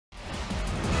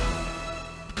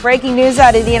Breaking news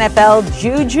out of the NFL,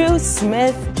 Juju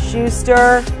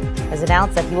Smith-Schuster has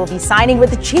announced that he will be signing with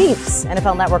the Chiefs.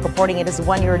 NFL Network reporting it is a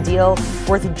one-year deal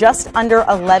worth just under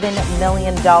 $11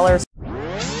 million.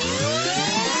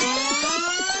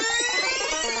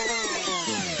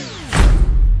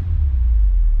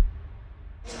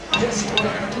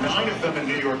 Nine of them in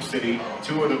New York City,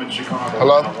 2 of them in Chicago.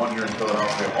 Hello? 1 year in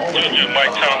Philadelphia. Juju,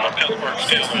 Mike Town, my Pittsburgh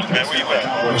Steelers, man. Where you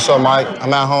at? What's up, Mike?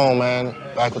 I'm at home, man.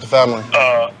 Back with the family.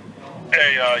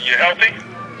 You healthy?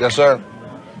 Yes, sir.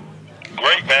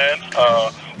 Great, man.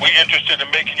 We interested in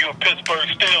making you a Pittsburgh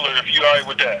Steeler if you all right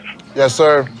with that. Yes,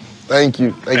 sir. Thank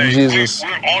you. Thank you, Jesus. We're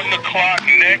on the clock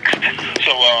next,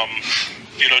 so,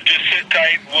 just sit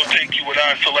tight. We'll take you with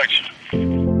our selection.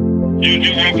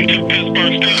 Juju, welcome to the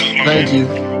Pittsburgh Steelers, my Thank man. you.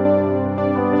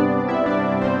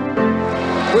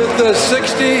 With the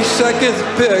 62nd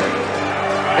pick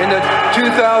in the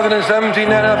 2017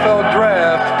 NFL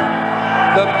Draft,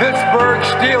 the Pittsburgh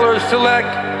Steelers select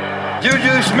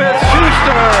Juju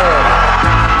Smith-Schuster.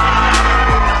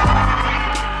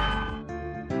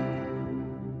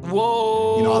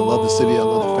 You know, I love the city, I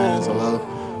love the fans, I love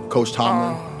Coach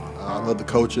Tomlin, I love the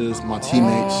coaches, my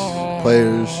teammates,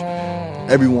 players,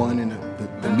 everyone in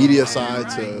the media side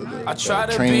to the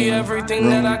training room.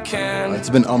 It's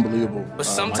been unbelievable. My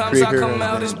career here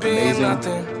has been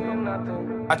amazing.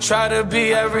 I try to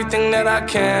be everything that I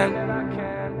can,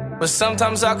 but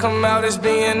sometimes I come out as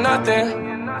being nothing.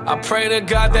 I pray to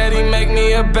God that he make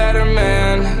me a better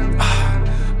man.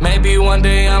 Maybe one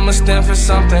day I'ma stand for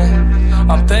something.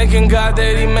 I'm thanking God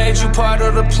that he made you part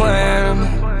of the plan.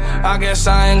 I guess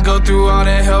I ain't go through all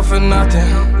that hell for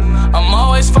nothing. I'm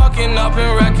always fucking up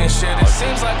and wrecking shit. It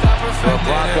seems like I perfected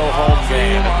Bronco home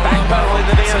game. Backpedaling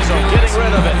to the end zone, getting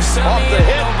rid of it. Off the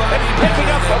hip and picking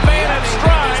up the man in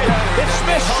stride. It's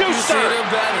Smith-Schuster.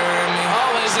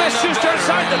 Smith-Schuster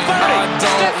inside the 30.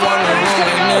 Stiff arm, and he's going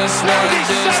to go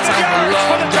 97 yards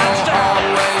for the touchdown.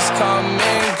 Always come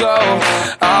and go.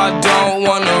 I don't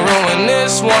want to ruin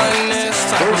this one.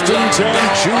 First and 10,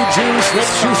 Juju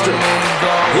Smith-Schuster.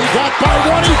 He got by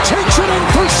 1, he takes it in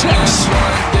for 6.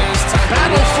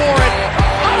 Battle for it.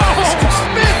 Oh,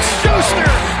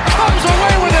 Smith-Schuster comes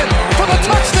away with it for the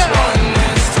touchdown.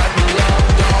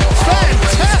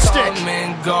 Fantastic.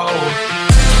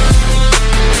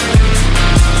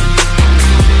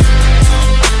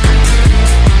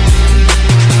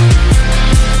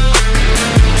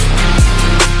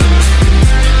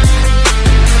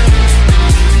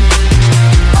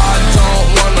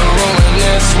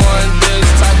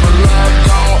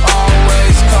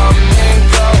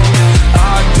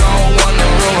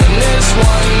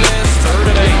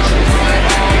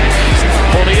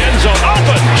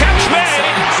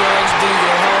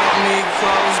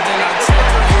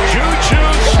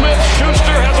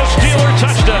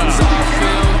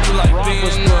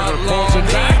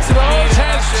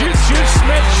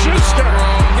 Smith-Schuster,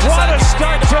 what a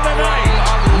start to the night.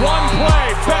 One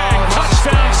play, bang,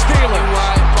 touchdown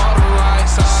Steelers.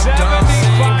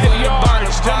 75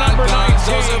 yards to number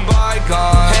 19.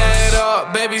 Head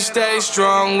up, baby, stay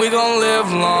strong, we gon'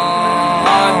 live long.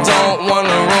 I don't wanna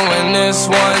ruin this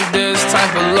one. This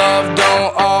type of love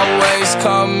don't always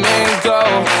come and go.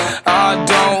 I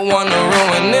don't wanna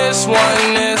ruin this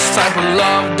one. This type of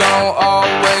love don't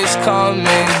always come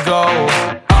and go.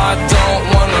 I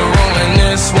don't wanna ruin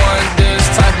this one. This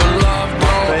type of love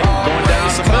don't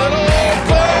always come and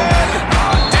go.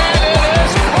 I don't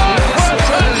wanna ruin this one.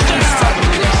 This type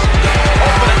of love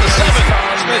Open at the 7.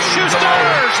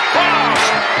 Smith-Schuster's cross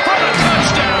for the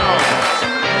touchdown.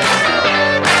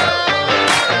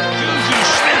 Juju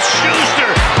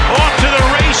Smith-Schuster off to the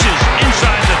races.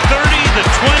 Inside the 30, the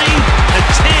 20, the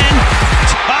 10.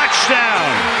 Touchdown.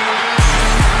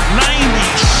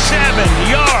 97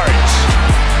 yards.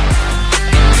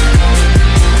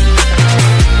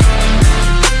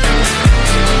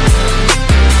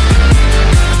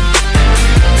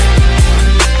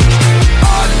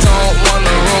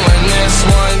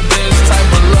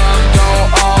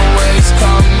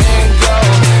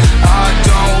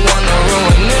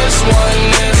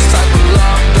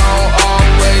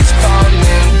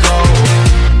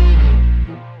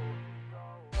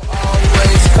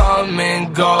 come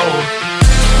and go.